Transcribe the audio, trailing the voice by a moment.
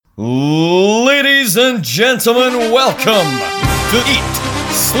Ladies and gentlemen, welcome to Eat,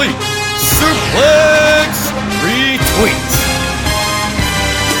 Sleep, Suplex, Retweet.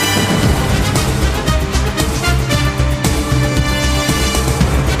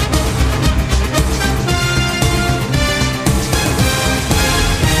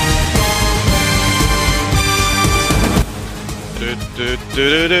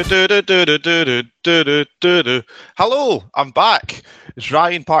 Hello, I'm back. It's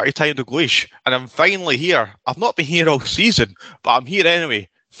Ryan Party Time to Gleish, and I'm finally here. I've not been here all season, but I'm here anyway.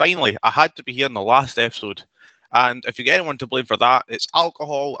 Finally, I had to be here in the last episode. And if you get anyone to blame for that, it's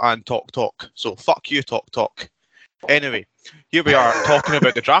alcohol and talk. So fuck you, talk. Anyway, here we are talking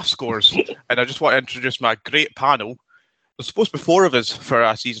about the draft scores, and I just want to introduce my great panel. There's supposed to be 4 of us for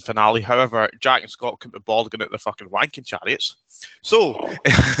a season finale. However, Jack and Scott couldn't be bothered getting out the fucking wanking chariots. So,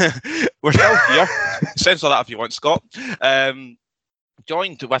 we're still here. Censor that if you want, Scott.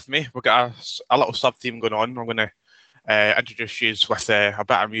 Joined with me, we've got a little sub-theme going on. I'm going to introduce you with a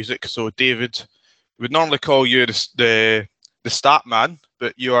bit of music. So, David, we would normally call you the stat man,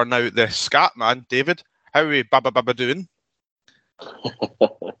 but you are now the scat man. David, how are we baba doing?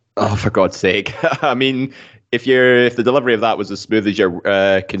 Oh, for God's sake. I mean, if the delivery of that was as smooth as your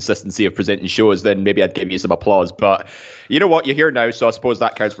consistency of presenting shows, then maybe I'd give you some applause. But you know what? You're here now, so I suppose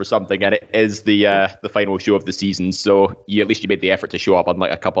that counts for something. And it is the final show of the season, so at least you made the effort to show up,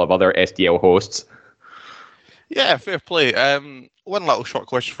 unlike a couple of other SDL hosts. Yeah, fair play. One little short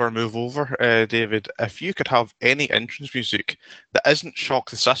question for a move over, David. If you could have any entrance music that isn't Shock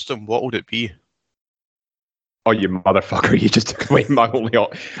the System, what would it be? Oh, you motherfucker! You just took away my only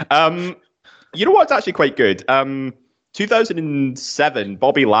option. You know what's actually quite good? 2007,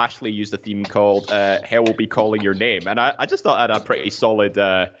 Bobby Lashley used a theme called Hell Will Be Calling Your Name. And I just thought it had a pretty solid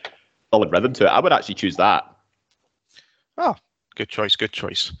rhythm to it. I would actually choose that. Oh, good choice.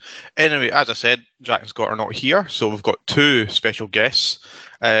 Anyway, as I said, Jack and Scott are not here. So we've got 2 special guests.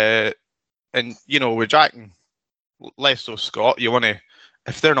 And, you know, with Jack and less so Scott, you want to,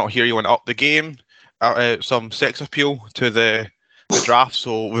 if they're not here, you want to up the game, some sex appeal to the draft.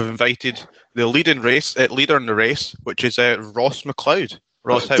 So we've invited the leader in the race, which is Ross McLeod.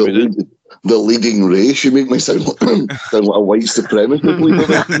 Ross, how we doing? The leading race? You make me sound like a white supremacist leader.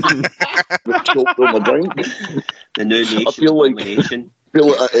 Choked on my drink. The new nation. I feel like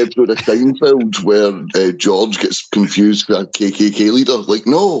that episode of Seinfeld where George gets confused with a KKK leader. Like,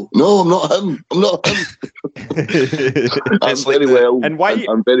 no, I'm not him. I'm very well. And why?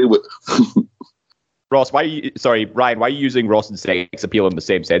 I'm very well. Ross, Ryan, why are you using Ross and sex appeal in the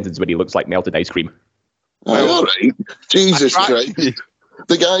same sentence when he looks like melted ice cream? All right. Jesus Christ.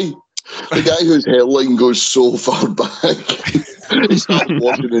 The guy whose hairline goes so far back, he's not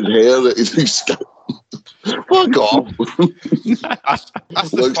washing his hair. He's scalp. Fuck off.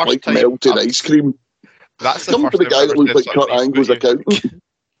 That's looks like melted ice cream. That's the Come first to the guy that looks like Kurt Angle's accountant.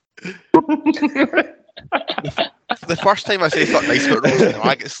 The first time I say something nice about Ross,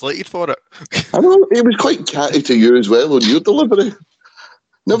 I get slated for it. I know, it was quite catty to you as well on your delivery.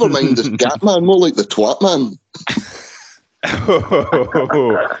 Never mind the scat man, more like the twat man.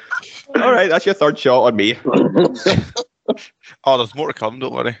 All right, that's your third shot on me. Oh, there's more to come,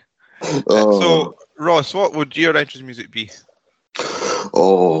 don't worry. So, Ross, what would your entrance music be?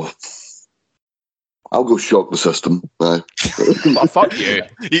 Oh, I'll go Shock the System. Oh, fuck you.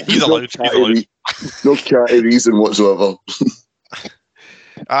 He's allowed. No catty reason whatsoever.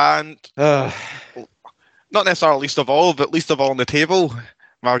 And not necessarily least of all, but least of all on the table,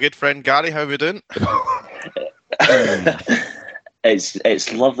 my good friend Gary. How are we doing?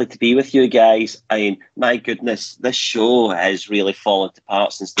 It's lovely to be with you guys. I mean, my goodness, this show has really fallen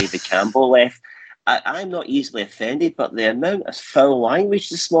apart since David Campbell left. I'm not easily offended, but the amount of foul language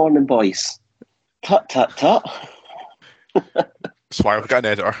this morning, boys. Tut. That's why we've got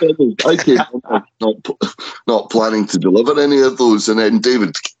an editor. I came on not planning to deliver any of those, and then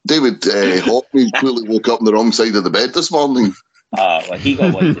David Hockney clearly woke up on the wrong side of the bed this morning. Well, he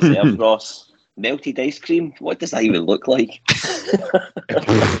got what he deserved, Ross. Melted ice cream? What does that even look like?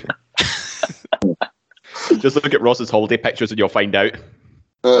 Just look at Ross's holiday pictures and you'll find out.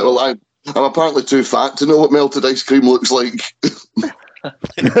 Well, I'm apparently too fat to know what melted ice cream looks like.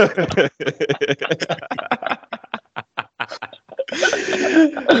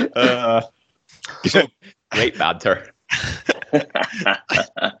 Great banter.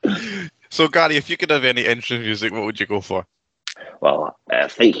 So, Gary, if you could have any entrance music, what would you go for? Well, I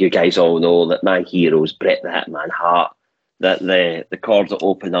think you guys all know that my hero is Bret the Hitman Hart. That the chords that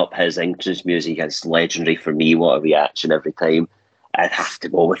open up his entrance music is legendary for me. What a reaction every time. I'd have to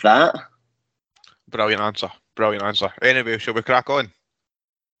go with that. Brilliant answer. Anyway, shall we crack on?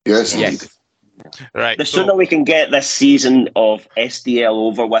 Yes, Yes. indeed. Right. The so- sooner we can get this season of SDL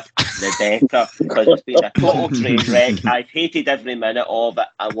over with, the better. Because it's been a total train wreck. I've hated every minute of it.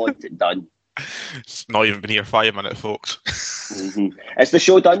 I want it done. It's not even been here 5 minutes, folks. Is the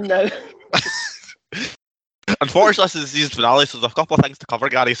show done now? Unfortunately, this is the season finale, so there's a couple of things to cover,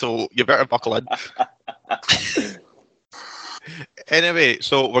 Gary, so you better buckle in. Anyway,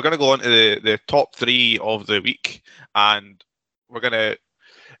 so we're going to go on to the top 3 of the week, and we're going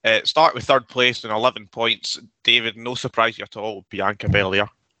to start with third place and 11 points. David, no surprise at all, Bianca Belair.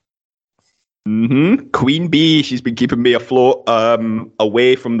 Queen Bee, she's been keeping me afloat,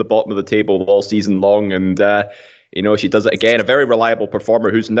 away from the bottom of the table all season long, and she does it again. A very reliable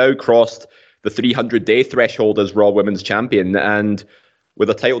performer who's now crossed the 300-day threshold as Raw Women's Champion, and with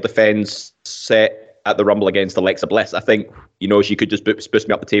a title defense set at the Rumble against Alexa Bliss, I think she could just boost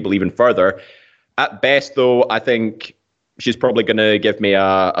me up the table even further. At best, though, I think she's probably going to give me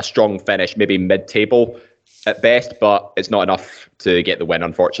a strong finish, maybe mid-table at best, but it's not enough to get the win,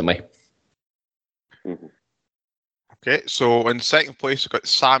 unfortunately. Okay, so in second place, we've got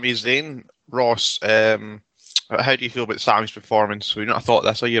Sami Zayn. Ross, how do you feel about Sami's performance? Would you not have thought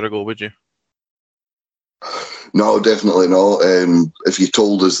this a year ago, would you? No, definitely not. If you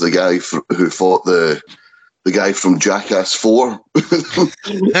told us the guy who fought the guy from Jackass 4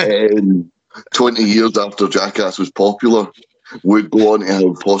 20 years after Jackass was popular, would go on to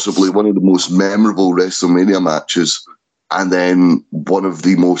have possibly one of the most memorable WrestleMania matches, and then one of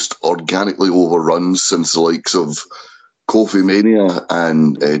the most organically overruns since the likes of Kofi Mania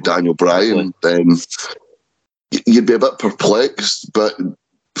and Daniel Bryan, then you'd be a bit perplexed. But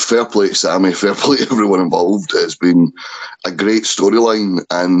fair play to Sami, fair play to everyone involved. It's been a great storyline,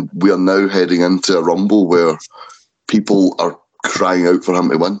 and we are now heading into a Rumble where people are crying out for him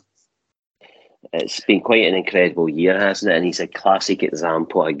to win. It's been quite an incredible year, hasn't it? And he's a classic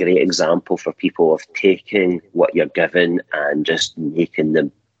example, a great example for people of taking what you're given and just making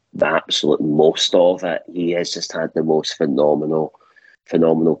the absolute most of it. He has just had the most phenomenal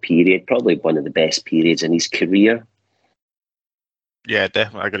period, probably one of the best periods in his career. Yeah,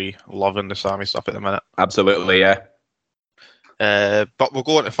 definitely agree. Loving the Sami stuff at the minute. Absolutely, yeah. But we'll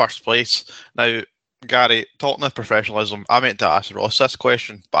go into first place. Now, Gary, talking of professionalism, I meant to ask Ross this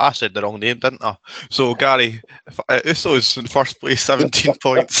question, but I said the wrong name, didn't I? So, Gary, Usos in first place, 17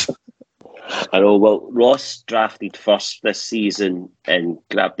 points. I know, well, Ross drafted first this season and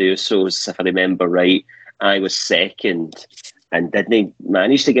grabbed the Usos, if I remember right. I was second and didn't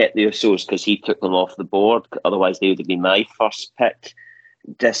manage to get the Usos because he took them off the board. Otherwise, they would have been my first pick.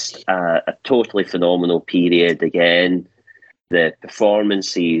 Just a totally phenomenal period again. The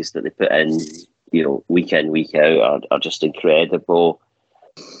performances that they put in, week in, week out are just incredible.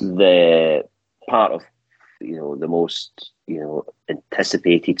 The part of, the most,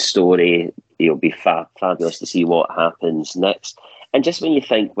 anticipated story, it'll be fabulous to see what happens next. And just when you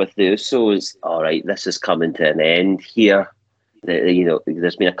think with the Usos, all right, this is coming to an end here.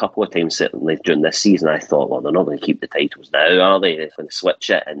 There's been a couple of times certainly during this season I thought, well, they're not going to keep the titles now, are they? They're going to switch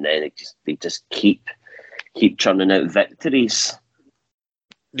it, and then they just keep churning out victories.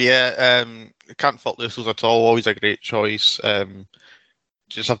 Yeah, can't fault the Usos at all. Always a great choice.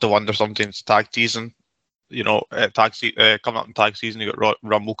 Just have to wonder sometimes tag season. Coming up in tag season, you got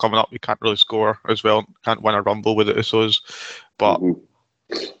Rumble coming up. You can't really score as well. Can't win a Rumble with the Usos, but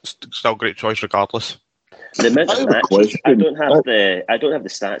still great choice regardless. The amount of matches, I don't have the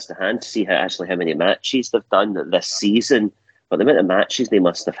stats to hand to see how many matches they've done this season, but the amount of matches they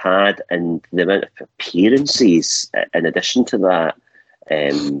must have had and the amount of appearances in addition to that,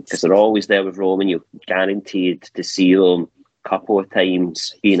 because they're always there with Roman, you're guaranteed to see them a couple of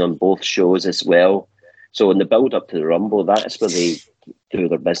times being on both shows as well. So in the build up to the Rumble, that's where they do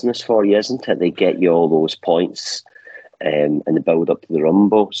their business for you, isn't it? They get you all those points in the build up to the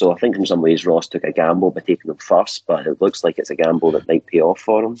Rumble. So I think in some ways Ross took a gamble by taking them first, but it looks like it's a gamble that might pay off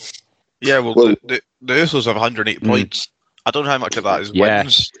for him. Yeah, well the Usos have 108 points. I don't know how much of that is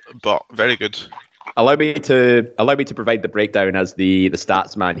wins, but very good. Allow me to provide the breakdown as the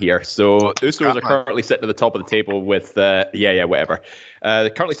stats man here. So Usos are currently sitting at the top of the table with whatever. They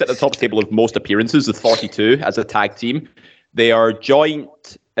currently sit at the top of the table with most appearances with 42 as a tag team. They are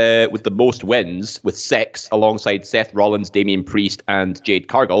joint with the most wins with 6 alongside Seth Rollins, Damian Priest, and Jade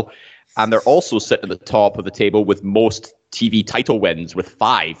Cargill. And they're also sitting at the top of the table with most TV title wins with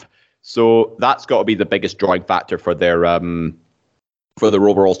 5. So that's got to be the biggest drawing factor for their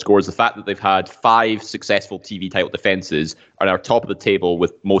overall scores. The fact that they've had 5 successful TV title defenses and are top of the table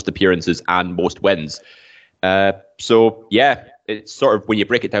with most appearances and most wins. So yeah, it's sort of when you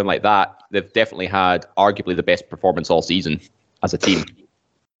break it down like that, they've definitely had arguably the best performance all season as a team.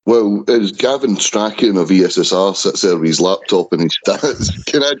 Well, as Gavin Strachan of ESSR sits there with his laptop and his stats,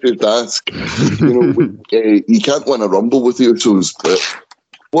 can I just ask, you can't win a Rumble with the Usos, but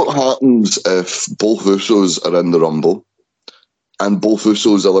what happens if both Usos are in the Rumble and both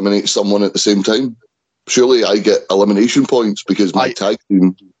Usos eliminate someone at the same time? Surely I get elimination points because my tag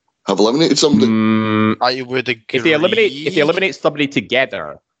team have eliminated somebody. I would agree. If they eliminate somebody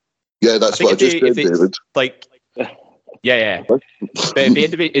together. Yeah, that's what I just said, David. Like, yeah. But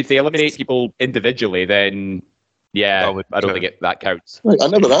if they eliminate people individually, then I don't think that counts. I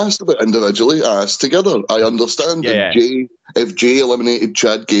never asked about individually. I asked together. I understand. Yeah. If Jay eliminated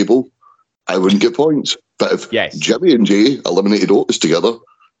Chad Gable, I wouldn't get points. But if Jimmy and Jay eliminated Otis together,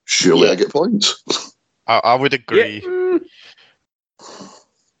 surely I get points. I would agree.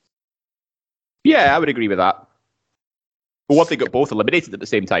 Yeah, I would agree with that. But what if they got both eliminated at the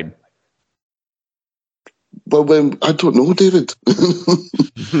same time? Well, I don't know, David.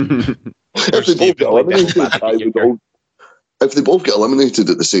 If they both get eliminated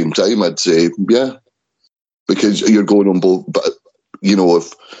at the same time, I'd say, yeah. Because you're going on both. But,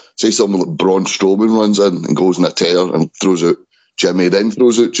 if, say, someone like Braun Strowman runs in and goes in a tear and throws out Jimmy, then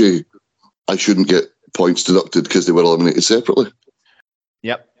throws out Jay, I shouldn't get points deducted because they were eliminated separately.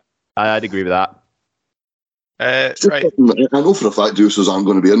 Yep, I'd agree with that. Right. I know for a fact Usos aren't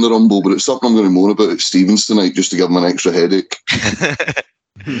going to be in the Rumble, but it's something I'm going to moan about at Stevens tonight just to give him an extra headache.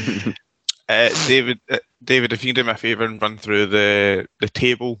 David, if you can do me a favour and run through the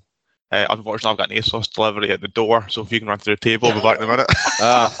table. Unfortunately, I've got an ASOS delivery at the door, so if you can run through the table, I'll be back in a minute.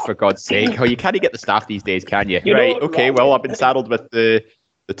 For God's sake. You can't get the staff these days, can you? Right, okay, well, I've been saddled with the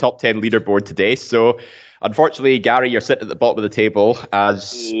top 10 leaderboard today, so unfortunately, Gary, you're sitting at the bottom of the table,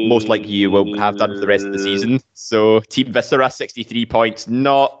 as most likely you will have done for the rest of the season. So, Team Viscera, 63 points,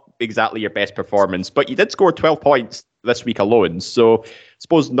 not exactly your best performance, but you did score 12 points this week alone, so I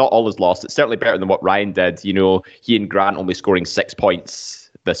suppose not all is lost. It's certainly better than what Ryan did. He and Grant only scoring 6 points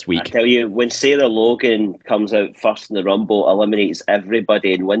this week. I tell you, when Sarah Logan comes out first in the Rumble, eliminates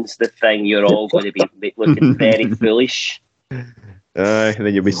everybody and wins the thing, you're all going to be looking very foolish. And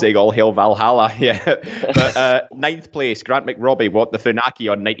then you'll be saying all hail Valhalla. Yeah. But 9th place, Grant McRobbie, the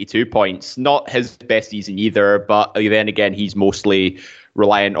Funaki on 92 points. Not his best season either, but then again, he's mostly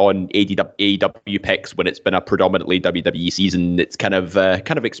reliant on AEW picks when it's been a predominantly WWE season. It's kind of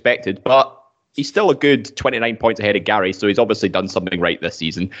expected, but he's still a good 29 points ahead of Gary, so he's obviously done something right this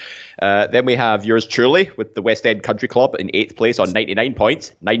season. Then we have yours truly with the West End Country Club in 8th place on 99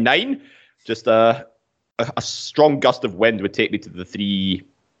 points. 9-9. Just a strong gust of wind would take me to the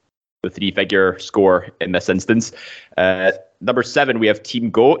three-figure score in this instance. Number 7, we have Team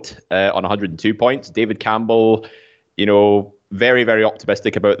GOAT on 102 points. David Campbell, very, very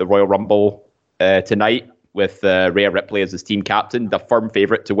optimistic about the Royal Rumble tonight with Rhea Ripley as his team captain, the firm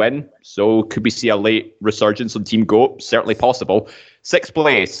favourite to win. So could we see a late resurgence on Team GOAT? Certainly possible. 6th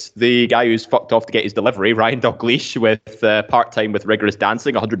place, the guy who's fucked off to get his delivery, Ryan Dalglish, with part-time with Rigorous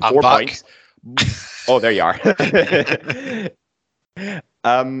Dancing, 104 points. Oh, there you are.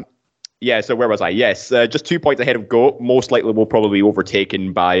 So where was I? Yes, just 2 points ahead of GOAT. Most likely will probably be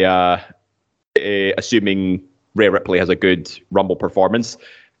overtaken by, assuming Rhea Ripley has a good Rumble performance.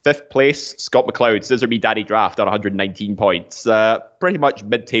 5th place, Scott McLeod, Scissor Me Daddy Draft on 119 points. Pretty much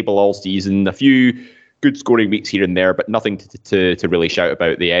mid-table all season. A few good scoring weeks here and there, but nothing to really shout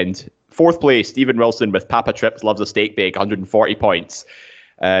about at the end. 4th place, Stephen Wilson with Papa Trips Loves a Steak Bake, 140 points.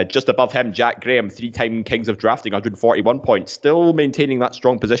 Just above him, Jack Graham, 3-time Kings of Drafting, 141 points. Still maintaining that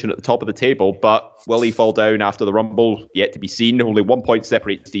strong position at the top of the table, but will he fall down after the Rumble? Yet to be seen. Only 1 point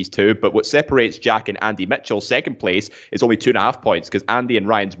separates these two, but what separates Jack and Andy Mitchell, 2nd place, is only 2.5 points, because Andy and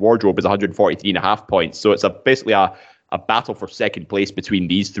Ryan's wardrobe is 143.5 points. So it's basically a battle for 2nd place between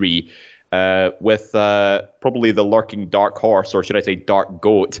these three, with probably the lurking dark horse, or should I say dark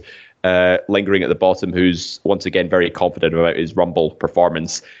goat, lingering at the bottom, who's once again very confident about his Rumble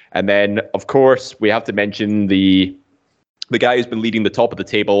performance. And then, of course, we have to mention the guy who's been leading the top of the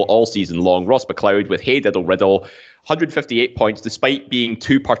table all season long, Ross McLeod, with Hey Diddle Riddle, 158 points, despite being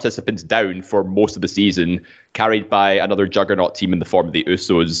 2 participants down for most of the season, carried by another juggernaut team in the form of the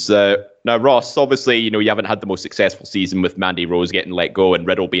Usos. Now, Ross, obviously, you haven't had the most successful season with Mandy Rose getting let go and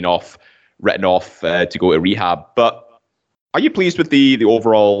Riddle being written off to go to rehab, but are you pleased with the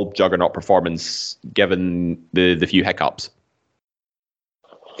overall juggernaut performance, given the few hiccups?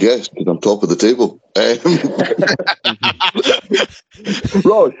 Yes, because I'm top of the table.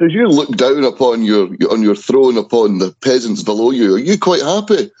 Ross, as you look down upon your throne upon the peasants below you, are you quite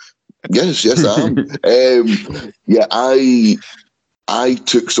happy? Yes, I am. I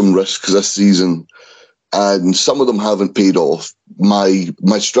took some risks this season and some of them haven't paid off. My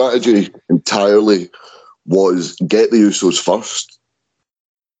strategy entirely was get the Usos first,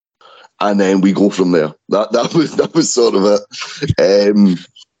 and then we go from there. That was sort of it.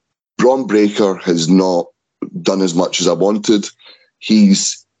 Braun Breaker has not done as much as I wanted.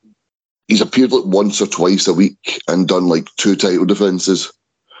 He's appeared like once or twice a week and done like 2 title defenses.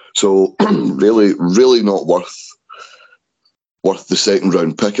 So really, really not worth the second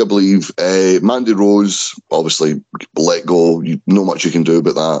round pick, I believe. Mandy Rose, obviously, let go. Not much you can do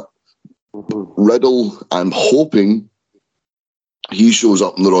about that. Riddle, I'm hoping he shows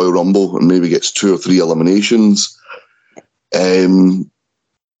up in the Royal Rumble and maybe gets 2 or 3 eliminations.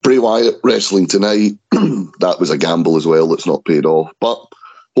 Bray Wyatt wrestling tonight. That was a gamble as well. That's not paid off. But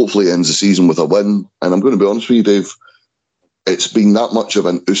hopefully ends the season with a win. And I'm going to be honest with you, Dave, it's been that much of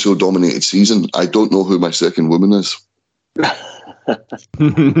an Uso-dominated season. I don't know who my second woman is. Let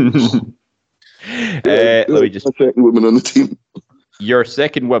me just... My second woman on the team. Your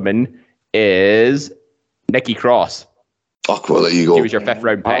second woman is Nikki Cross. Oh, well, there you go. She was your 5th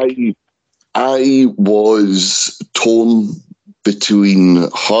round pick. I was torn between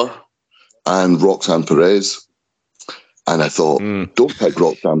her and Roxanne Perez. And I thought, don't pick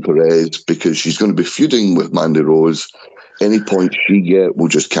Roxanne Perez because she's going to be feuding with Mandy Rose. Any points she get will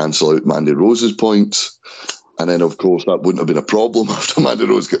just cancel out Mandy Rose's points. And then, of course, that wouldn't have been a problem after Mandy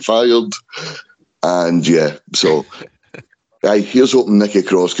Rose get fired. And yeah, so here's hoping Nikki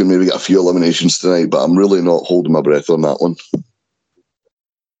Cross can maybe get a few eliminations tonight, but I'm really not holding my breath on that one.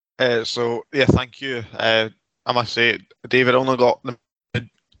 So yeah, thank you. I must say, David only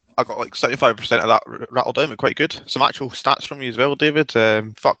I got like 75% of that rattled down, but quite good. Some actual stats from you as well, David.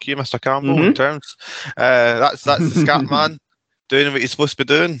 Fuck you, Mr. Campbell, in terms. That's the scat man doing what he's supposed to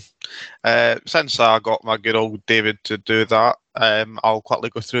be doing. Since I got my good old David to do that, I'll quickly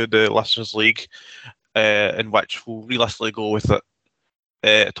go through the Listeners League, in which we'll realistically go with it.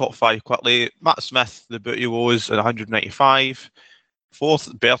 Top 5 quickly. Matt Smith, the Booty Woes, at 195.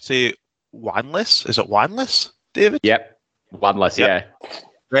 4th, Bertie Wanless. Is it Wanless, David? Yep. Wanless, yeah.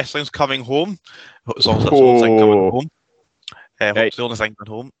 Wrestling's Coming Home. It's also the only thing coming home. It's the only thing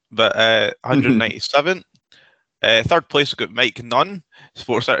coming home. But 197. 3rd place, we've got Mike Nunn,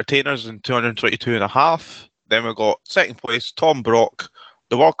 Sports Entertainers, in 222.5. Then we've got 2nd place, Tom Brock,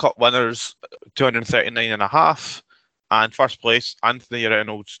 the World Cup winners, 239.5. And 1st place, Anthony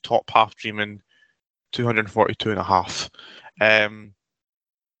Reynolds, Top Half Dreaming, 242.5.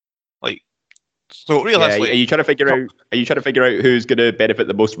 So realistically, are you trying to figure out? Are you trying to figure out who's going to benefit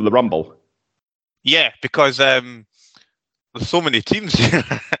the most from the Rumble? Yeah, because there's so many teams here.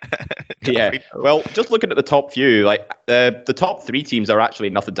 Yeah. Well, just looking at the top few, like the top 3 teams are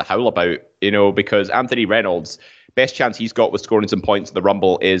actually nothing to howl about, because Anthony Reynolds, best chance he's got with scoring some points in the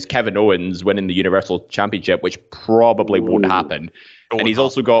Rumble is Kevin Owens winning the Universal Championship, which probably won't happen. And he's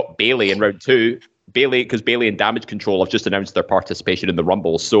also got Bayley in round 2. Because Bayley and Damage Control have just announced their participation in the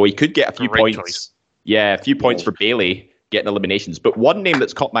Rumble, so he could get a few points. Choice. Yeah, a few points for Bayley getting eliminations. But one name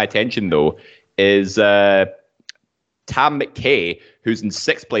that's caught my attention, though, is Tam McKay, who's in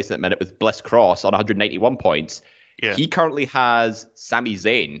 6th place at the minute with Bliss Cross on 191 points. Yeah. He currently has Sami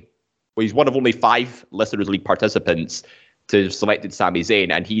Zayn. Well, he's one of only 5 Listeners League participants to have selected Sami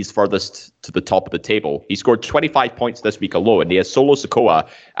Zayn, and he's furthest to the top of the table. He scored 25 points this week alone. He has Solo Sikoa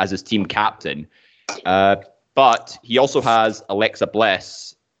as his team captain. But he also has Alexa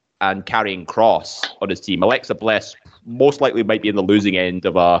Bliss and Karrion Kross on his team. Alexa Bliss most likely might be in the losing end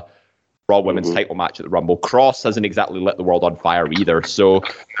of a Raw Women's title match at the Rumble. Kross hasn't exactly lit the world on fire either. So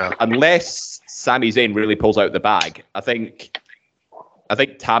unless Sami Zayn really pulls out the bag, I think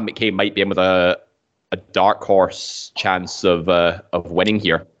Tam McKay might be in with a dark horse chance of winning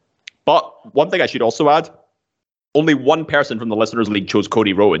here. But one thing I should also add, only one person from the Listeners League chose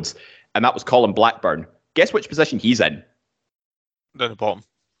Cody Rhodes, and that was Colin Blackburn. Guess which position he's in? Down the bottom.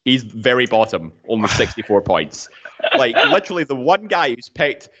 He's very bottom, only 64 points. Like, literally the one guy who's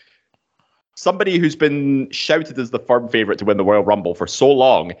picked somebody who's been shouted as the firm favourite to win the Royal Rumble for so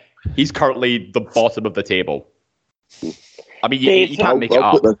long, he's currently the bottom of the table. I mean, you can't make it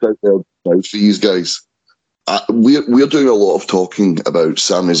up. I'll put this out there now for these guys. We're doing a lot of talking about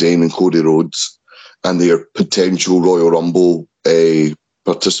Sami Zayn and Cody Rhodes and their potential Royal Rumble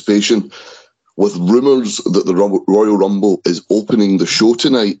participation. With rumours that the Royal Rumble is opening the show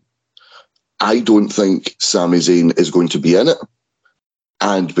tonight, I don't think Sami Zayn is going to be in it.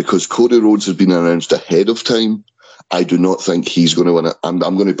 And because Cody Rhodes has been announced ahead of time, I do not think he's going to win it. I'm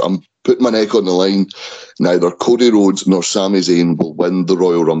putting my neck on the line. Neither Cody Rhodes nor Sami Zayn will win the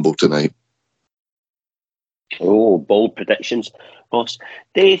Royal Rumble tonight. Oh, bold predictions, boss.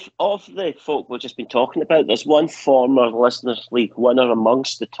 Dave, of the folk we've just been talking about, there's one former Listeners' League winner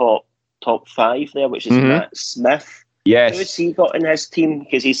amongst the top five there, which is Matt Smith. Yes. Who's he got in his team?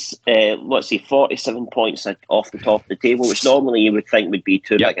 Because he's, 47 points off the top of the table, which normally you would think would be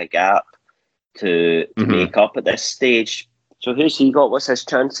too big a gap to make up at this stage. So who's he got? What's his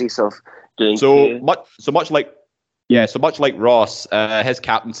chances of doing so much like Ross, his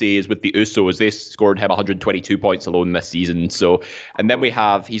captaincy is with the Usos. They scored him 122 points alone this season. So, and then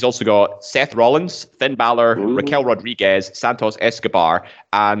he's also got Seth Rollins, Finn Balor, Raquel Rodriguez, Santos Escobar,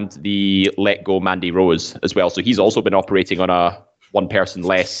 and the Let Go Mandy Rose as well. So he's also been operating on a one person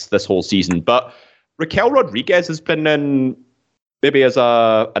less this whole season. But Raquel Rodriguez has been in maybe as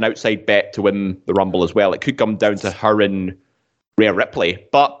an outside bet to win the Rumble as well. It could come down to her and Rhea Ripley,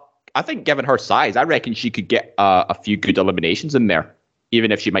 but I think given her size, I reckon she could get a few good eliminations in there,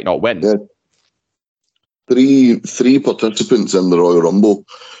 even if she might not win. Yeah. Three participants in the Royal Rumble,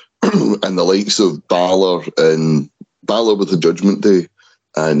 and the likes of Balor with the Judgment Day,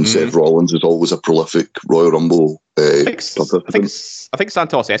 and Seth Rollins is always a prolific Royal Rumble participant. I think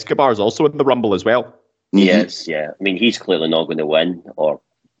Santos Escobar is also in the Rumble as well. Yes, yeah. I mean, he's clearly not going to win, or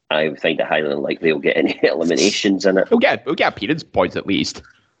I would find it highly unlikely he'll get any eliminations in it. He'll get appearance points at least.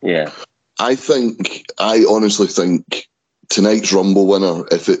 Yeah. I honestly think tonight's Rumble winner,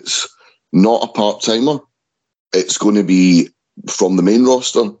 if it's not a part-timer, it's going to be from the main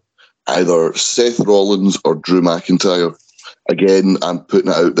roster, either Seth Rollins or Drew McIntyre. Again, I'm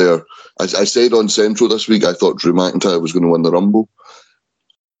putting it out there. As I said on Central this week, I thought Drew McIntyre was going to win the Rumble.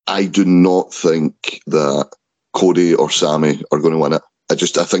 I do not think that Cody or Sammy are going to win it. I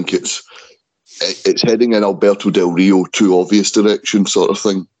think it's heading in Alberto Del Rio, too obvious direction sort of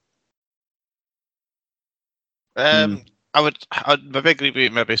thing. I'd maybe agree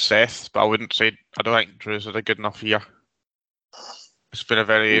with maybe Seth, but I don't think Drew's had a good enough year. It's been a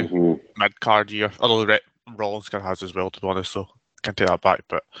very mid-card year, although Rollins kind of has as well, to be honest, so I can take that back,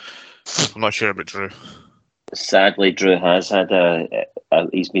 but I'm not sure about Drew. Sadly, Drew has had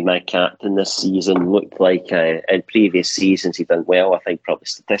he's been my captain this season. Looked like in previous seasons he'd done well. I think probably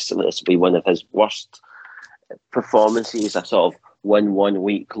statistically this will be one of his worst performances. A sort of win 1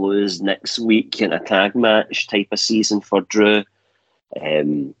 week, lose next week in a tag match type of season for Drew. We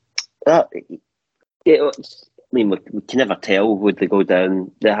can never tell would they go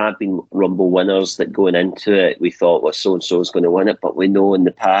down. There have been Rumble winners that going into it we thought, well, so-and-so is going to win it, but we know in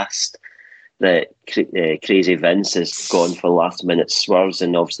the past that Crazy Vince has gone for last-minute swerves,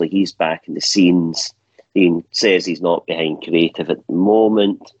 and obviously he's back in the scenes. He says he's not behind creative at the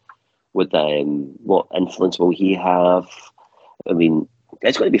moment. With what influence will he have? I mean,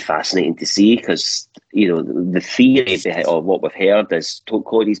 it's going to be fascinating to see because, the theory behind, or what we've heard is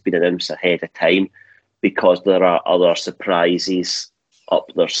Cody's been announced ahead of time because there are other surprises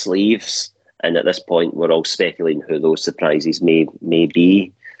up their sleeves. And at this point, we're all speculating who those surprises may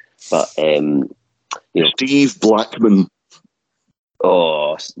be. But, Steve Blackman.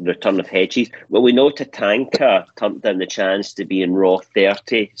 Oh, return of Hedges. Well, we know Tatanka turned down the chance to be in Raw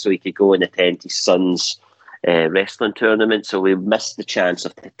 30 so he could go and attend his son's wrestling tournament. So we missed the chance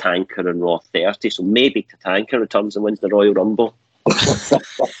of Tatanka in Raw 30. So maybe Tatanka returns and wins the Royal Rumble.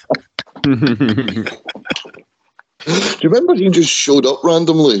 Do you remember he just showed up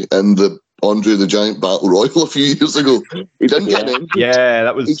randomly in the Andre the Giant Battle Royal a few years ago? He didn't get an entrance. Yeah,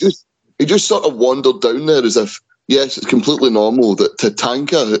 that was... He just sort of wandered down there as if, yes, it's completely normal that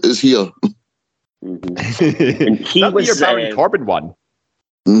Tatanka is here. And he that was your Baron Corbin one.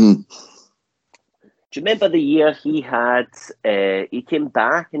 Mm-hmm. Do you remember the year he came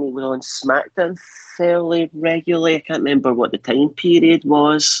back and he was on SmackDown fairly regularly? I can't remember what the time period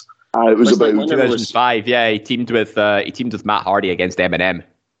was. It was about 2005. Yeah, he teamed with Matt Hardy against Eminem.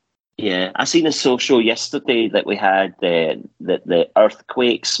 Yeah, I seen a social yesterday that we had the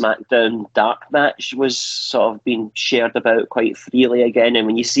Earthquake SmackDown Dark match was sort of being shared about quite freely again. And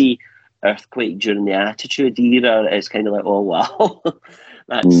when you see Earthquake during the Attitude Era, it's kind of like, oh wow,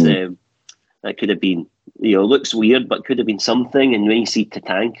 that's that could have been, looks weird, but could have been something. And when you see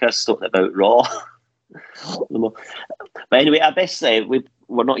Tatanka talking about Raw, but anyway, I guess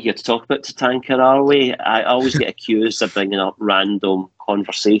we're not here to talk about Tatanka, are we? I always get accused of bringing up random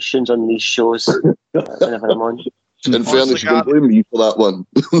conversations on these shows whenever I'm on. In fairness, you don't blame me for that one.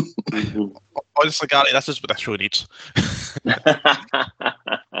 Honestly, Gary, this is what this show needs.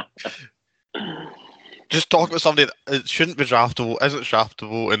 Just talk about somebody that shouldn't be draftable, isn't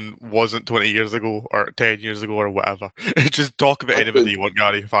draftable, and wasn't 20 years ago or 10 years ago or whatever. Just talk about anybody you want,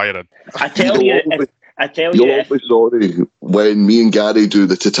 Gary, firing. I tell you, You'll be sorry when me and Gary do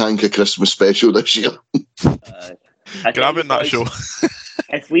the Tatanka Christmas special this year. Grabbing that show.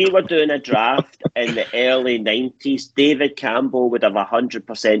 If we were doing a draft in the early 90s, David Campbell would have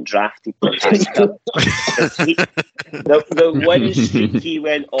 100% drafted Tatanka. The win streak he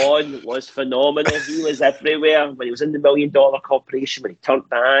went on was phenomenal. He was everywhere. When he was in the $1 Million Corporation, when he turned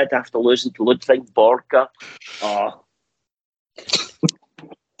bad after losing to Ludwig Borka. Oh.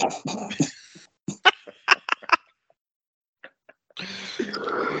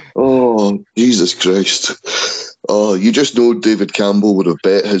 Oh, Jesus Christ. Oh, you just know David Campbell would have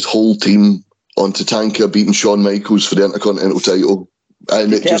bet his whole team on Tatanka beating Shawn Michaels for the Intercontinental title.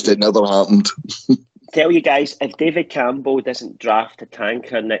 And it never happened. Tell you guys, if David Campbell doesn't draft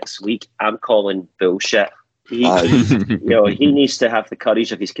Tatanka next week, I'm calling bullshit. He needs to have the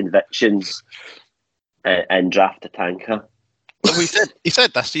courage of his convictions and draft Tatanka. Well, he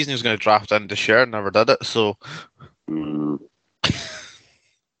said this season he was going to draft Andy Sher, never did it, so...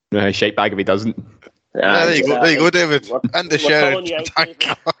 Shite bag if he doesn't. There you go, David. Andy Sher and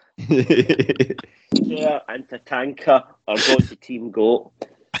Tatanka. Sher and Tatanka are going to Team GOAT.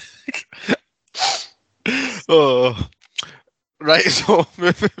 Oh... Right, so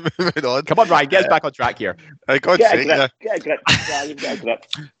moving on. Come on, Ryan, get us back on track here. Get a grip.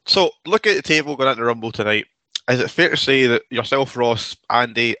 So, look at the table going into Rumble tonight. Is it fair to say that yourself, Ross,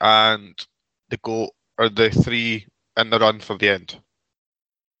 Andy, and the GOAT are the three in the run for the end?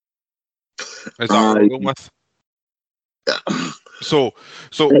 Is that what we're going with? So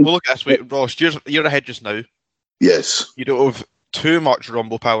we'll look at this way. Ross, you're ahead just now. Yes. You don't have too much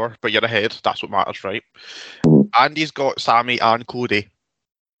Rumble power, but you're ahead. That's what matters, right? Andy's got Sammy and Cody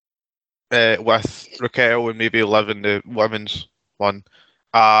with Raquel and maybe Liv in the women's one.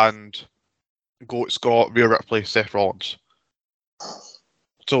 And GOAT's got Rhea Ripley, Seth Rollins.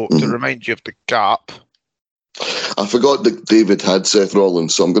 So, to remind you of the gap... I forgot that David had Seth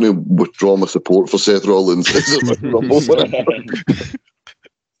Rollins, so I'm going to withdraw my support for Seth Rollins.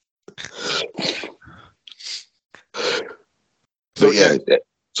 So yeah,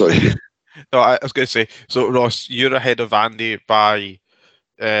 sorry. No, I was going to say, so Ross, you're ahead of Andy by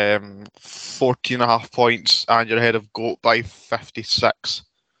 14.5 points, and you're ahead of GOAT by 56.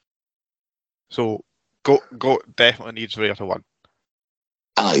 So GOAT definitely needs Rhea to win.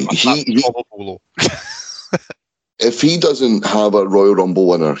 Aye, he if he doesn't have a Royal Rumble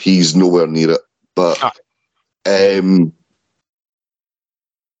winner, he's nowhere near it. But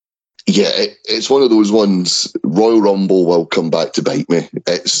it's one of those ones. Royal Rumble will come back to bite me.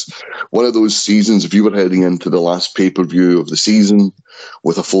 It's one of those seasons. If you were heading into the last pay-per-view of the season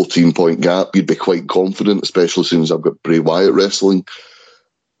with a 14-point gap, you'd be quite confident, especially since I've got Bray Wyatt wrestling.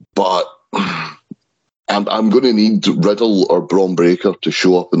 But I'm going to need Riddle or Braun Breaker to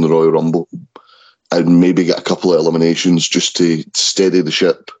show up in the Royal Rumble and maybe get a couple of eliminations just to steady the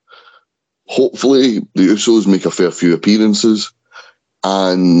ship. Hopefully, the Usos make a fair few appearances.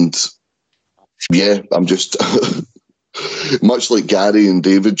 And yeah, I'm just much like Gary and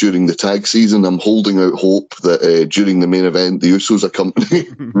David during the tag season. I'm holding out hope that during the main event, the Usos accompany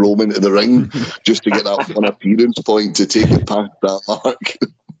Roman to the ring just to get that one appearance point to take it past that mark.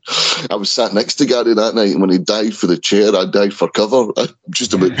 I was sat next to Gary that night, and when he dived for the chair, I dived for cover. I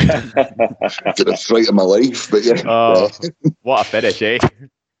just about get a fright of my life. But yeah, what a finish, eh?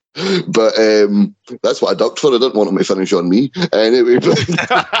 But that's what I ducked for. I didn't want him to finish on me. Anyway,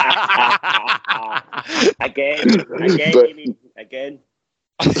 again.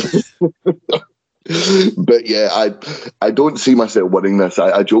 But yeah, I don't see myself winning this.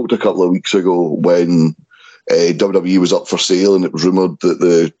 I joked a couple of weeks ago when WWE was up for sale and it was rumoured that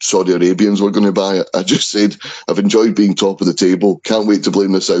the Saudi Arabians were going to buy it. I just said, I've enjoyed being top of the table. Can't wait to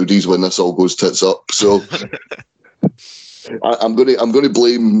blame the Saudis when this all goes tits up. So I'm going to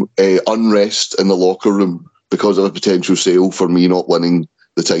blame unrest in the locker room because of a potential sale for me not winning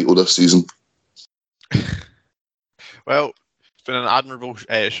the title this season. Well, it's been an admirable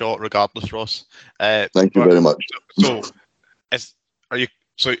shot regardless, Ross. Thank you very much. So, are you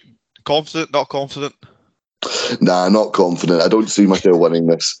confident, not confident? Nah, not confident. I don't see myself winning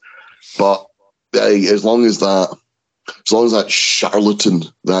this. But as long as that charlatan,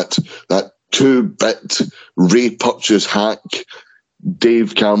 that 2-bit Ray Purchase hack,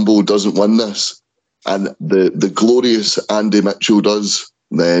 Dave Campbell doesn't win this, and the glorious Andy Mitchell does,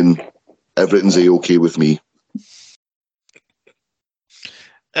 then everything's A-okay with me.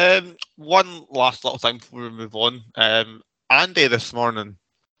 One last little thing before we move on. Andy this morning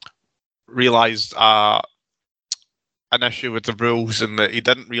realised an issue with the rules and that he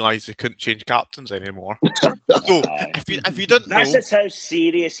didn't realise he couldn't change captains anymore. So, if you didn't know... This is how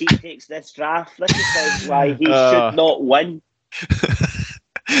serious he takes this draft. This is why he should not win.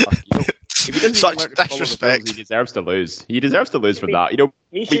 If he doesn't Such learn to follow the rules, disrespect. he deserves to lose. He deserves to lose from that. You know,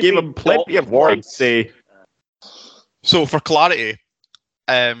 He we should gave be him plenty of docked warnings. points. Say, So for clarity,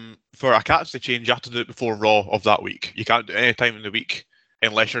 for a captaincy change, you have to do it before Raw of that week. You can't do it any time in the week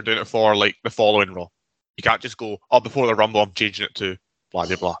unless you're doing it for like the following Raw. You can't just go, oh, before the Rumble, I'm changing it to blah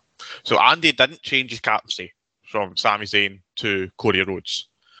blah blah. So Andy didn't change his captaincy from Sami Zayn to Cody Rhodes,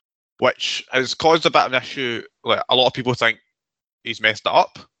 which has caused a bit of an issue. Like a lot of people think he's messed it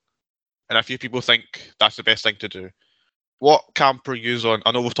up, and a few people think that's the best thing to do. What camp are you on?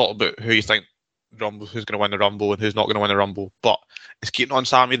 I know we've talked about who you think Rumble, who's going to win the Rumble and who's not going to win the Rumble, but is keeping on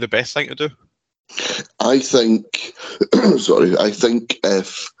Sami the best thing to do? I think, I think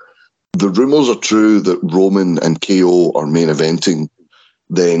if the rumours are true that Roman and KO are main eventing,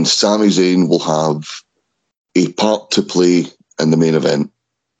 then Sami Zayn will have a part to play in the main event.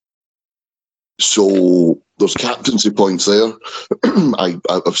 So there's captaincy points there.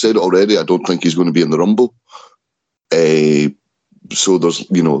 I've said it already. I don't think he's going to be in the Rumble. So there's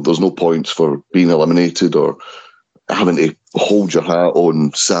no points for being eliminated or having to hold your hat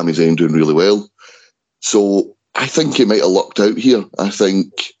on Sami Zayn doing really well. So I think he might have lucked out here. I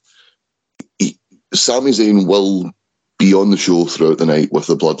think Sami Zayn will be on the show throughout the night with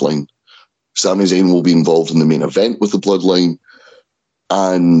the Bloodline. Sami Zayn will be involved in the main event with the Bloodline,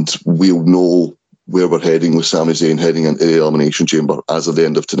 and we'll know where we're heading with Sami Zayn heading into the Elimination Chamber as of the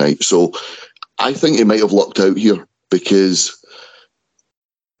end of tonight. So I think he might have lucked out here because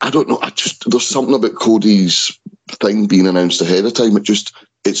I don't know. There's something about Cody's thing being announced ahead of time.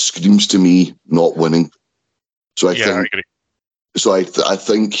 It screams to me not winning. So I agree. So I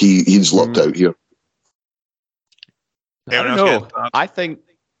think he's lucked out here. I don't know. I think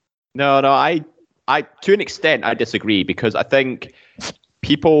I to an extent I disagree because I think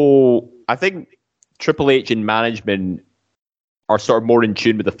Triple H and management are sort of more in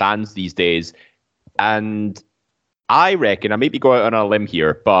tune with the fans these days, and I reckon I may be going out on a limb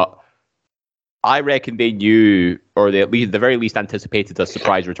here, but I reckon they knew, or they at the very least anticipated a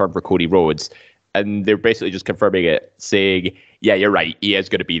surprise return for Cody Rhodes, and they're basically just confirming it, saying, "Yeah, you're right, he is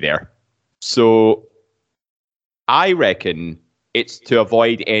going to be there." So I reckon it's to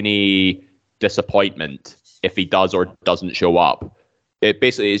avoid any disappointment if he does or doesn't show up. It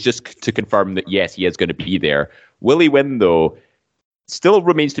basically is just to confirm that, yes, he is going to be there. Will he win, though? Still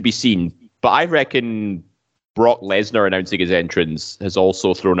remains to be seen. But I reckon Brock Lesnar announcing his entrance has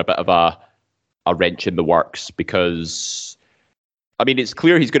also thrown a bit of a wrench in the works because, I mean, it's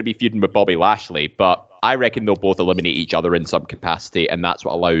clear he's going to be feuding with Bobby Lashley, but I reckon they'll both eliminate each other in some capacity, and that's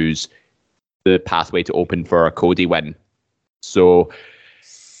what allows the pathway to open for a Cody win. So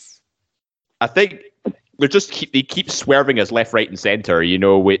I think they keep swerving us left, right, and center. You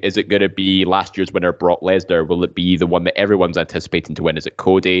know, is it going to be last year's winner, Brock Lesnar? Will it be the one that everyone's anticipating to win? Is it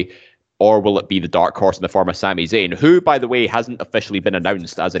Cody? Or will it be the dark horse in the form of Sami Zayn, who, by the way, hasn't officially been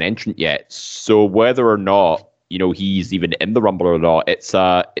announced as an entrant yet? So whether or not, you know, he's even in the Rumble or not, it's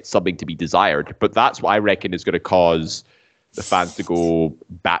something to be desired. But that's what I reckon is going to cause the fans to go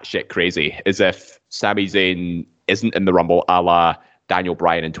batshit crazy, is if Sami Zayn isn't in the Rumble a la Daniel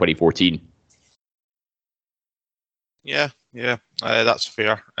Bryan in 2014. Yeah, that's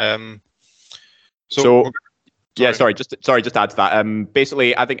fair. Just to add to that.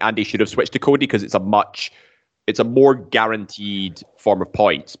 Basically, I think Andy should have switched to Cody because it's a more guaranteed form of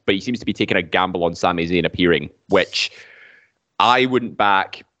points, but he seems to be taking a gamble on Sami Zayn appearing, which I wouldn't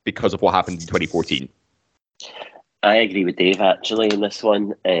back because of what happened in 2014. I agree with Dave, actually, in this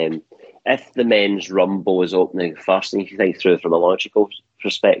one. If the men's Rumble is opening first, and if you think through it from a logical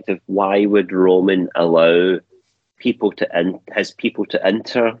perspective, why would Roman allow people to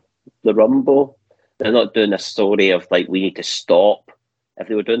enter the Rumble? They're not doing a story of, like, we need to stop. If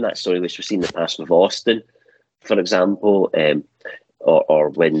they were doing that story, which we've seen in the past with Austin, for example, or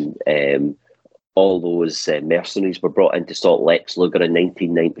when all those mercenaries were brought in to stop Lex Luger in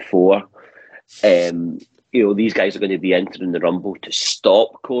 1994, these guys are going to be entering the Rumble to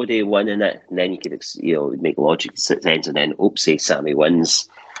stop Cody winning it, and then you could, make logical sense, and then, say Sami wins.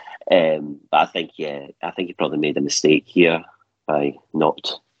 But I think he probably made a mistake here by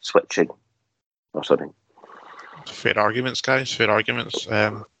not switching or something. Fair arguments, guys. Fair arguments.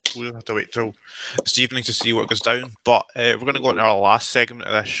 We'll have to wait till this evening to see what goes down. But we're going to go into our last segment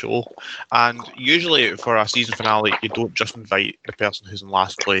of this show. And usually for a season finale, you don't just invite the person who's in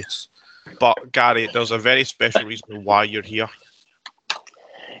last place. But Gary, there's a very special reason why you're here.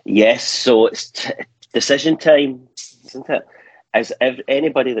 Yes, so it's decision time, isn't it? As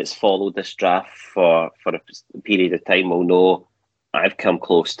anybody that's followed this draft for a period of time will know, I've come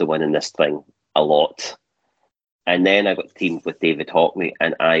close to winning this thing a lot. And then I got teamed with David Hockney,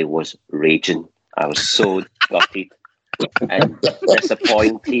 and I was raging. I was so gutted and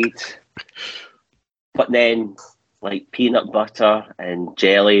disappointed. But then, like peanut butter and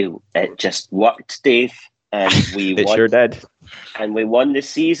jelly, it just worked, Dave. And we It won. sure did. And we won the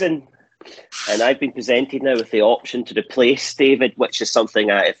season. And I've been presented now with the option to replace David, which is something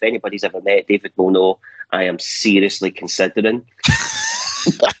if anybody's ever met David will know I am seriously considering.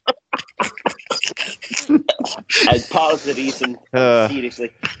 And part of the reason, part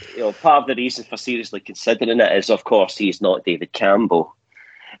of the reason for seriously considering it is, of course, he's not David Campbell.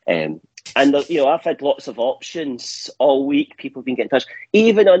 And I've had lots of options all week. People have been getting in touch.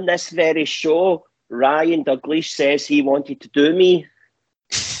 Even on this very show, Ryan Douglas says he wanted to do me.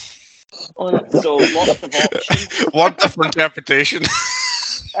 So lots of options. One different interpretation.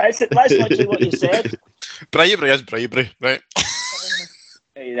 That's literally what you said. Bribery is bribery, right?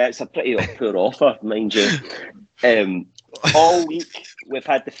 That's a pretty poor offer, mind you. All week we've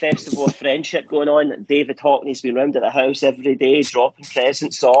had the Festival of Friendship going on. David Hockney's been round at the house every day, dropping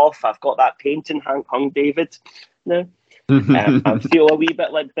presents off. I've got that painting hung, David. Now I feel a wee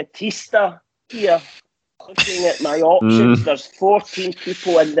bit like Batista here. Looking at my options, there's 14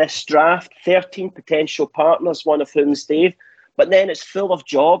 people in this draft, 13 potential partners, one of whom's Dave. But then it's full of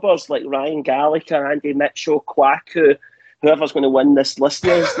jobbers like Ryan Gallagher, Andy Mitchell, Kwaku, whoever's going to win this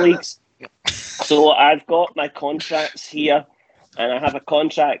listeners' leagues. So I've got my contracts here, and I have a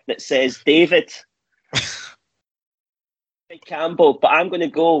contract that says David Campbell, but I'm going to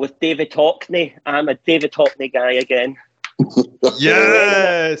go with David Hockney. I'm a David Hockney guy again.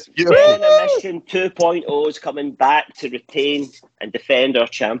 Yes! Training Mission 2.0 is coming back to retain and defend our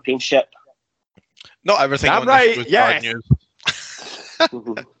championship. Not everything Damn on right, this was yes. bad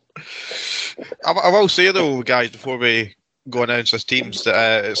news. I will say though, guys, before we go announce this teams,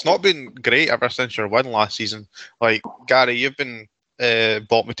 that it's not been great ever since your win last season. Like, Gary, you've been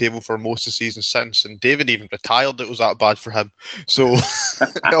bottom of the table for most of the season since, and David even retired. It was that bad for him. So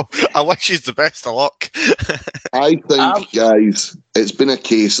I wish you the best of luck. I think, guys, it's been a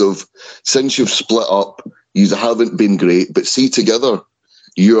case of since you've split up, you haven't been great, but see, together,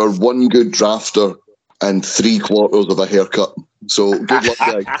 you're one good drafter and 3/4 of a haircut. So good luck,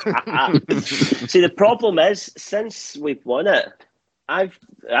 guys. See, the problem is, since we've won it, I've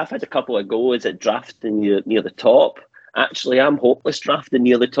had a couple of goes at drafting near the top. Actually, I'm hopeless drafting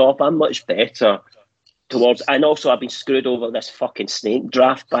near the top. I'm much better towards... And also, I've been screwed over this fucking snake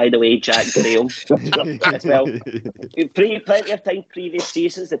draft, by the way, Jack Graham, as well. Plenty of time previous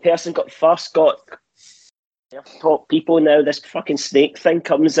seasons, the person got first, got top people. Now this fucking snake thing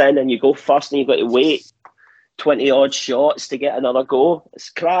comes in and you go first and you've got to wait 20-odd shots to get another go. It's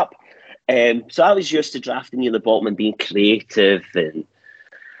crap. So I was used to drafting near the bottom and being creative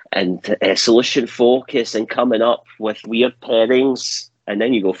and solution focus and coming up with weird pairings, and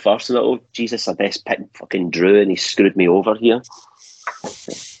then you go first and oh Jesus, I best pick fucking Drew and he screwed me over here.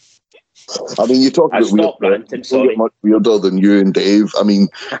 I mean, you talk about weird, ranting, sorry. Much weirder than you and Dave. I mean,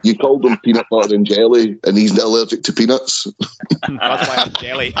 you called him peanut butter and jelly, and he's allergic to peanuts. That's why I'm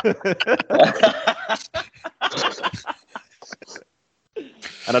jelly.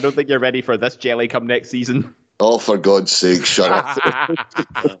 And I don't think you're ready for this jelly come next season. Oh, for God's sake, shut up.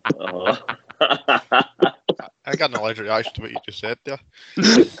 I got an allergic reaction to what you just said there.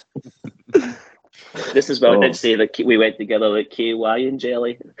 This is what I did say, that we went together like KY and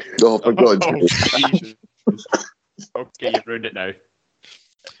jelly. Oh, for God's sake. Okay, you've ruined it now.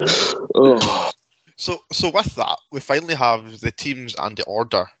 Oh. So with that, we finally have the teams and the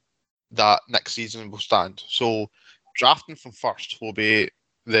order that next season will stand. So drafting from first will be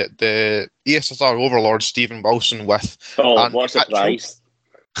the ESSR overlord Stephen Wilson with... Oh, what a surprise.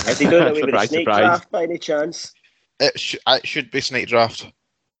 Is he doing away with a snake draft by any chance? It should be snake draft.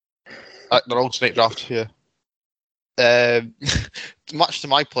 They're all snake draft here. Much to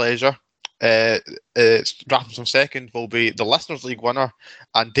my pleasure, drafting from second will be the Listeners League winner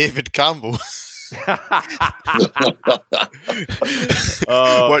and David Campbell.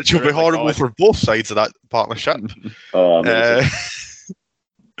 Which will be horrible for both sides of that partnership.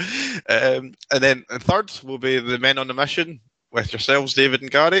 And then third will be the Men on the Mission with yourselves, David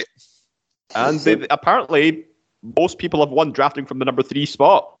and Gary. And apparently, most people have won drafting from the number 3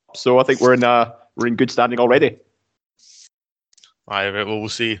 spot. So I think we're in good standing already. Aye, we'll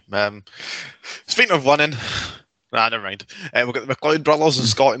see. Speaking of winning, never mind. We've got the McLeod brothers and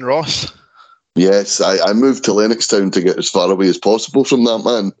Scott and Ross. Yes, I moved to Lennoxtown to get as far away as possible from that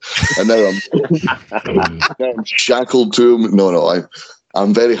man, and now I'm shackled to him. No,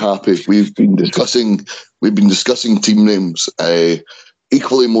 I'm very happy. We've been discussing team names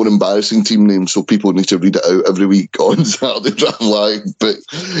equally more embarrassing team names, so people need to read it out every week on Saturday Draft Live. But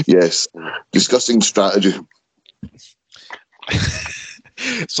yes, discussing strategy.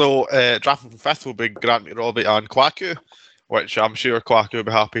 So, drafting from fifth will be Grant McRobbie and Kwaku, which I'm sure Kwaku will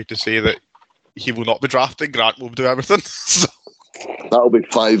be happy to say that he will not be drafting. Grant will do everything. So, that'll be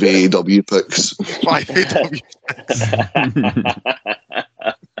 5 AEW picks. 5 AEW picks.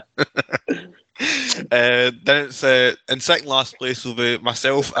 Then it's in second last place will be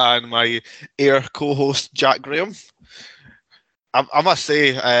myself and my Air co-host Jack Graham. I must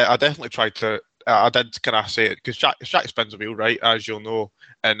say, I definitely tried to. I did kind of say it because Jack spins a wheel, right, as you'll know,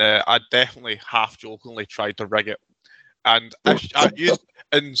 and I definitely half jokingly tried to rig it. And I used,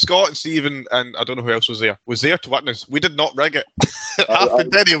 and Scott and Stephen and I don't know who else was there to witness. We did not rig it. It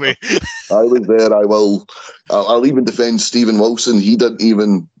happened anyway. I was there. I'll even defend Stephen Wilson. He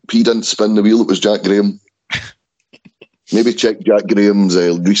didn't spin the wheel. It was Jack Graham. Maybe check Jack Graham's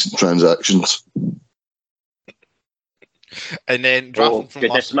recent transactions. And then drafting from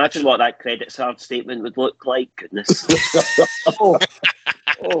goodness, imagine what that credit card statement would look like. Goodness. oh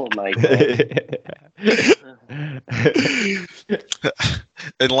my God.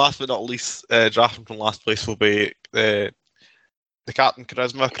 And last but not least, drafting from last place will be the Captain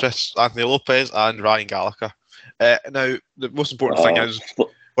Charisma, Chris Anthony Lopez, and Ryan Gallagher. Now, the most important thing is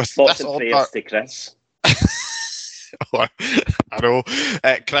with this all to Chris. I know.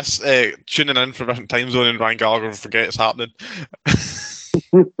 Chris tuning in from a different time zone and Ryan Gallagher will forget it's happening.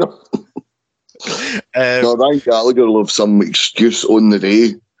 No, Ryan Gallagher will have some excuse on the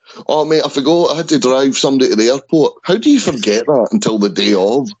day. Oh, mate, I forgot I had to drive somebody to the airport. How do you forget that until the day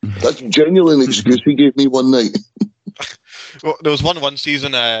of? That's genuinely an excuse he gave me one night. Well, there was one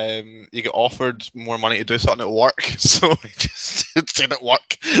season you get offered more money to do something at work, so he just said at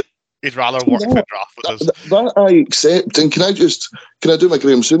work he'd rather work for draft with us. That I accept. And can I do my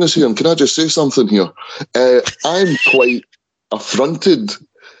Graham Souness here? And can I just say something here? I'm quite affronted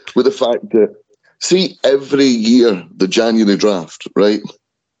with the fact that, see, every year, the January draft, right?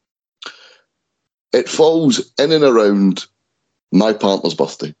 It falls in and around my partner's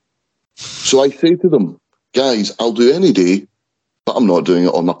birthday. So I say to them, guys, I'll do any day, but I'm not doing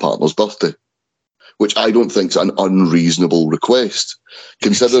it on my partner's birthday, which I don't think is an unreasonable request,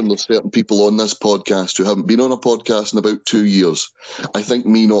 considering there's certain people on this podcast who haven't been on a podcast in about 2 years. I think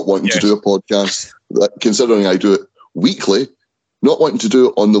me not wanting to do a podcast, considering I do it weekly, not wanting to do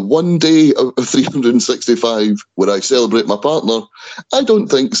it on the one day of 365 where I celebrate my partner, I don't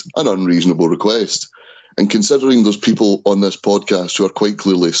think it's an unreasonable request. And considering there's people on this podcast who are quite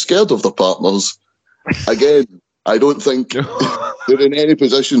clearly scared of their partners, again, I don't think they're in any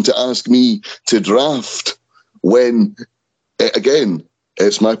position to ask me to draft when, again,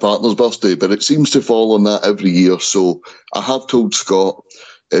 it's my partner's birthday, but it seems to fall on that every year. So I have told Scott,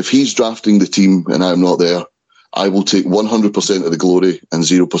 if he's drafting the team and I'm not there, I will take 100% of the glory and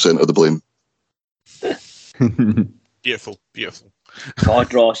 0% of the blame. Beautiful, beautiful.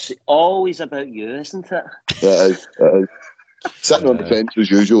 God, Ross, always about you, isn't it? It is. Sitting on the fence as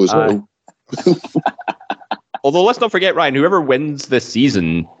usual as well. Although let's not forget, Ryan, whoever wins this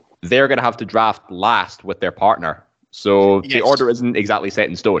season, they're going to have to draft last with their partner. So the order isn't exactly set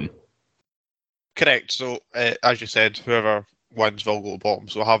in stone. Correct. So, as you said, whoever wins will go to bottom.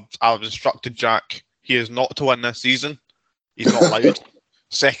 So I've instructed Jack, he is not to win this season. He's not allowed.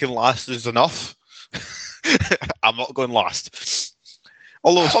 Second last is enough. I'm not going last.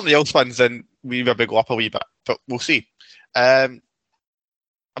 Although if somebody else wins, then we maybe go up a wee bit. But we'll see. I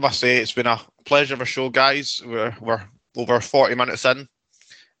must say, it's been a pleasure of a show, guys. We're over 40 minutes in.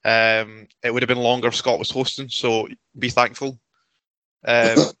 It would have been longer if Scott was hosting, so be thankful.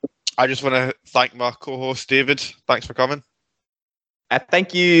 I just want to thank my co-host, David. Thanks for coming.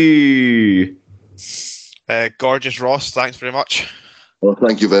 Thank you. Gorgeous Ross, thanks very much. Well,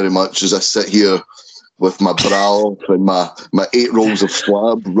 thank you very much. As I sit here with my brow and my 8 rolls of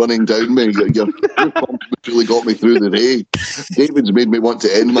flab running down me, your compliment really got me through the day. David's made me want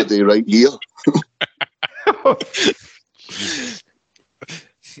to end my day right here.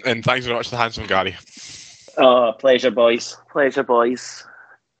 And thanks very much to Handsome Gary. Oh, pleasure, boys. Pleasure, boys.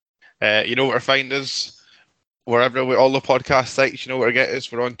 You know where to find us. Wherever all the podcast sites, you know where to get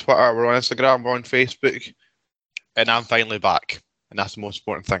us. We're on Twitter, we're on Instagram, we're on Facebook. And I'm finally back. And that's the most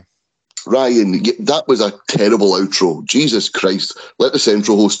important thing. Ryan, that was a terrible outro. Jesus Christ. Let the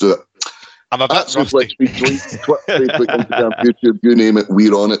central host do it. I'm a bit rusty. Suplex Retweet, Twitter, Facebook, Instagram, YouTube, you name it,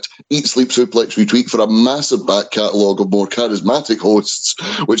 we're on it. Eat, Sleep, Suplex Retweet for a massive back catalogue of more charismatic hosts,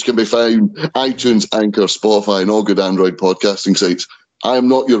 which can be found iTunes, Anchor, Spotify, and all good Android podcasting sites. I am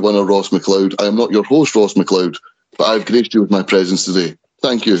not your winner, Ross McLeod. I am not your host, Ross McLeod, but I've graced you with my presence today.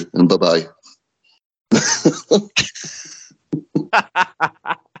 Thank you, and bye-bye.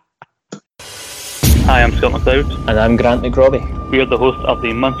 Hi, I'm Scott McLeod. And I'm Grant McRobbie. We are the hosts of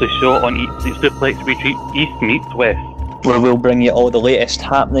the monthly show on Eat Sleep Suplex Retreat East Meets West, where we'll bring you all the latest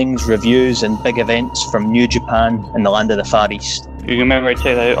happenings, reviews and big events from New Japan and the land of the Far East. You can remember to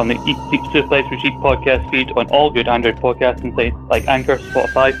check that out on the Eat Sleep Suplex Retreat podcast feed on all good Android podcasting sites like Anchor,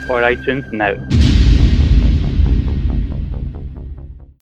 Spotify or iTunes now.